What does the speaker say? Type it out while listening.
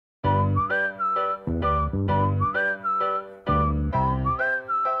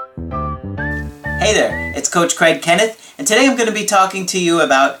Hey there, it's Coach Craig Kenneth, and today I'm going to be talking to you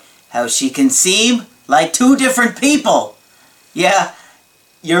about how she can seem like two different people. Yeah,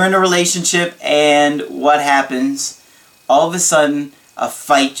 you're in a relationship, and what happens? All of a sudden, a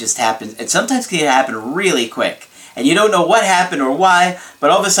fight just happens, and sometimes it can happen really quick, and you don't know what happened or why,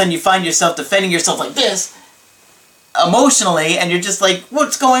 but all of a sudden you find yourself defending yourself like this, emotionally, and you're just like,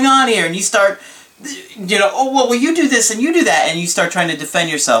 what's going on here? And you start, oh, well, you do this and you do that, and you start trying to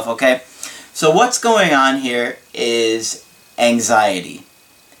defend yourself, okay? So what's going on here is anxiety.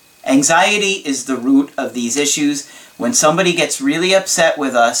 Anxiety is the root of these issues. When somebody gets really upset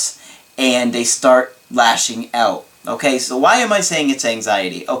with us and they start lashing out. Okay, so why am I saying it's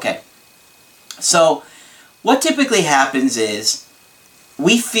anxiety? Okay, so what typically happens is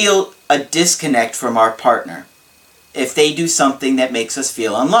we feel a disconnect from our partner if they do something that makes us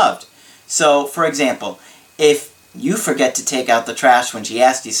feel unloved. So, for example, if you forget to take out the trash when she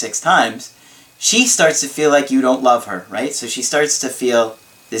asked you 6 times, she starts to feel like you don't love her, right? So she starts to feel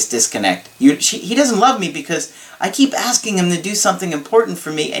this disconnect. He doesn't love me because I keep asking him to do something important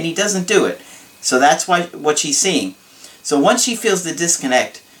for me and he doesn't do it. So that's what she's seeing. So once she feels the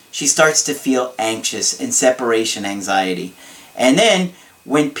disconnect, she starts to feel anxious and separation anxiety. And then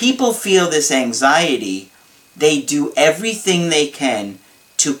when people feel this anxiety, they do everything they can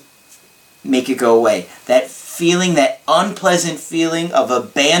to make it go away. That feeling, that unpleasant feeling of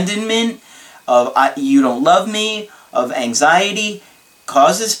abandonment, of you don't love me, of anxiety,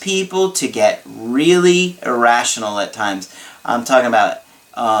 causes people to get really irrational at times. I'm talking about,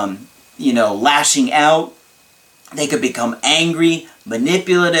 lashing out. They could become angry,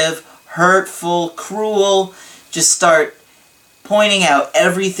 manipulative, hurtful, cruel, just start pointing out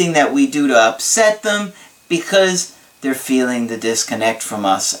everything that we do to upset them because they're feeling the disconnect from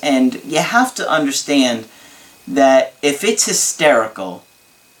us. And you have to understand that if it's hysterical,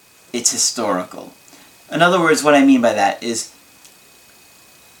 it's historical. In other words, what I mean by that is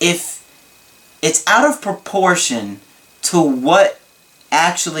if it's out of proportion to what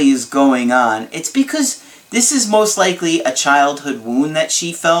actually is going on, it's because this is most likely a childhood wound that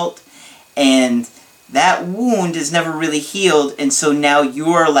she felt, and that wound is never really healed, and so now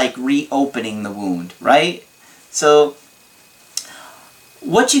you're like reopening the wound, right? So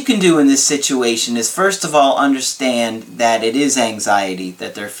what you can do in this situation is, first of all, understand that it is anxiety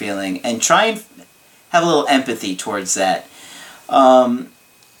that they're feeling and try and have a little empathy towards that.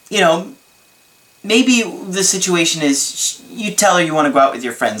 Maybe the situation is you tell her you want to go out with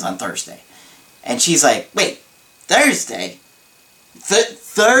your friends on Thursday. And she's like, wait, Thursday?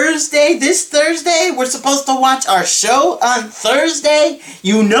 Thursday? This Thursday? We're supposed to watch our show on Thursday?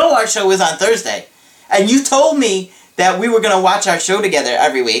 You know our show is on Thursday. And you told me that we were going to watch our show together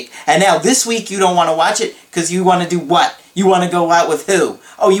every week, and now this week you don't want to watch it because you want to do what? You want to go out with who?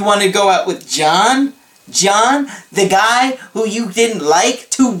 Oh, you want to go out with John? John, the guy who you didn't like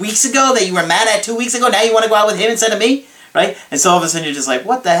 2 weeks ago, that you were mad at 2 weeks ago, now you want to go out with him instead of me? Right? And so all of a sudden you're just like,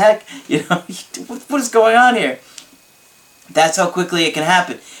 what the heck? What is going on here? That's how quickly it can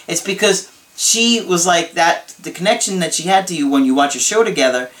happen. It's because she was like that, the connection that she had to you when you watch a show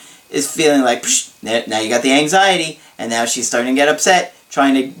together is feeling like, now you got the anxiety, and now she's starting to get upset,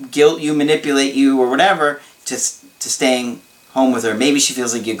 trying to guilt you, manipulate you, or whatever, to staying home with her. Maybe she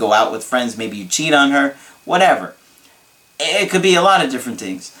feels like you go out with friends, maybe you cheat on her, whatever. It could be a lot of different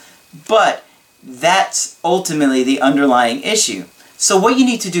things. But that's ultimately the underlying issue. So what you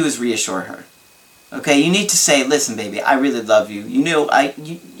need to do is reassure her. Okay, you need to say, listen, baby, I really love you.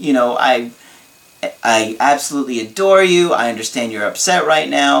 I absolutely adore you. I understand you're upset right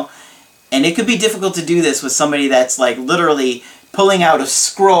now. And it could be difficult to do this with somebody that's like literally pulling out a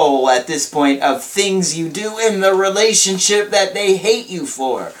scroll at this point of things you do in the relationship that they hate you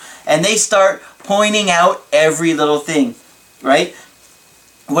for. And they start pointing out every little thing, right?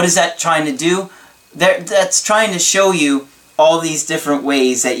 What is that trying to do? That's trying to show you all these different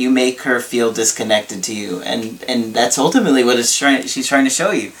ways that you make her feel disconnected to you. And that's ultimately what she's trying to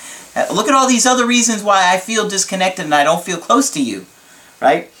show you. Look at all these other reasons why I feel disconnected and I don't feel close to you,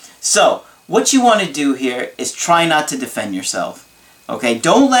 right? So, what you want to do here is try not to defend yourself, okay?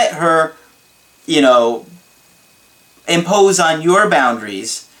 Don't let her, impose on your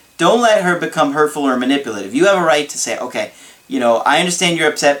boundaries. Don't let her become hurtful or manipulative. You have a right to say, okay, I understand you're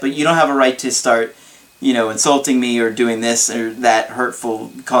upset, but you don't have a right to start, insulting me or doing this or that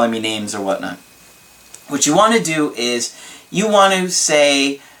hurtful, calling me names or whatnot. What you want to do is you want to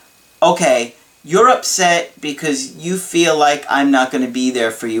say, okay, you're upset because you feel like I'm not going to be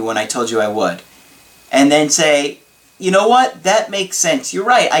there for you when I told you I would. And then say, you know what, that makes sense. You're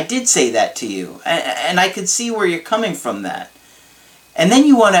right, I did say that to you. And I could see where you're coming from that. And then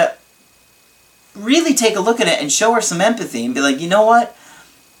you want to really take a look at it and show her some empathy and be like, you know what?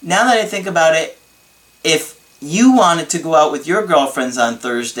 Now that I think about it, if you wanted to go out with your girlfriends on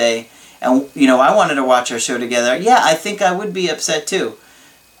Thursday and, you know, I wanted to watch our show together, yeah, I think I would be upset too.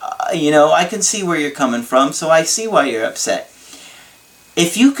 You know, I can see where you're coming from, so I see why you're upset.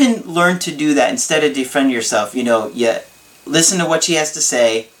 If you can learn to do that instead of defend yourself, you know, you listen to what she has to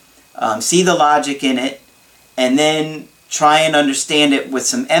say, see the logic in it, and then try and understand it with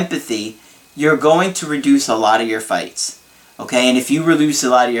some empathy, you're going to reduce a lot of your fights. Okay, and if you reduce a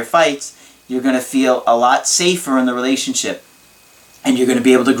lot of your fights, you're going to feel a lot safer in the relationship, and you're going to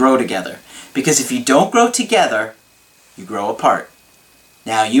be able to grow together. Because if you don't grow together, you grow apart.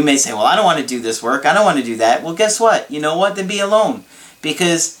 Now, you may say, well, I don't want to do this work, I don't want to do that. Well, guess what? You know what? Then be alone.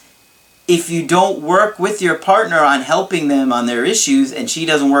 Because if you don't work with your partner on helping them on their issues, and she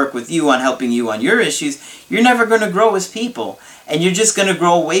doesn't work with you on helping you on your issues, you're never going to grow as people. And you're just going to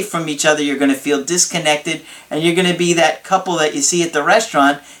grow away from each other. You're going to feel disconnected, and you're going to be that couple that you see at the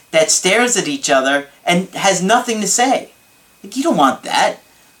restaurant that stares at each other and has nothing to say. Like, you don't want that.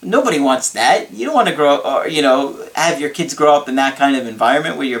 Nobody wants that. You don't want to grow, or, you know, have your kids grow up in that kind of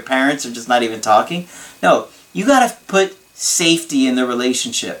environment where your parents are just not even talking. No, you got to put safety in the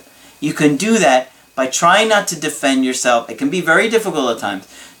relationship. You can do that by trying not to defend yourself. It can be very difficult at times.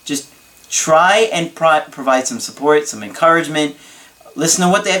 Just try and provide some support, some encouragement. Listen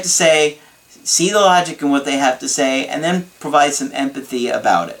to what they have to say. See the logic in what they have to say, and then provide some empathy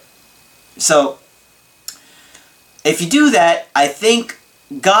about it. So, if you do that, I think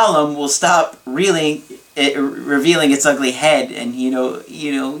Gollum will stop revealing its ugly head, and you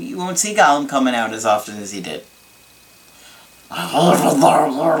won't see Gollum coming out as often as he did. Even though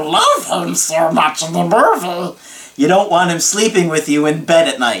you love him so much in the movie, you don't want him sleeping with you in bed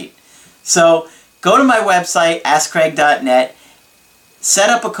at night. So go to my website, AskCraig.net, set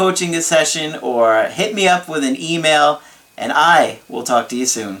up a coaching session, or hit me up with an email, and I will talk to you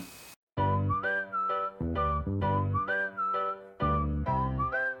soon.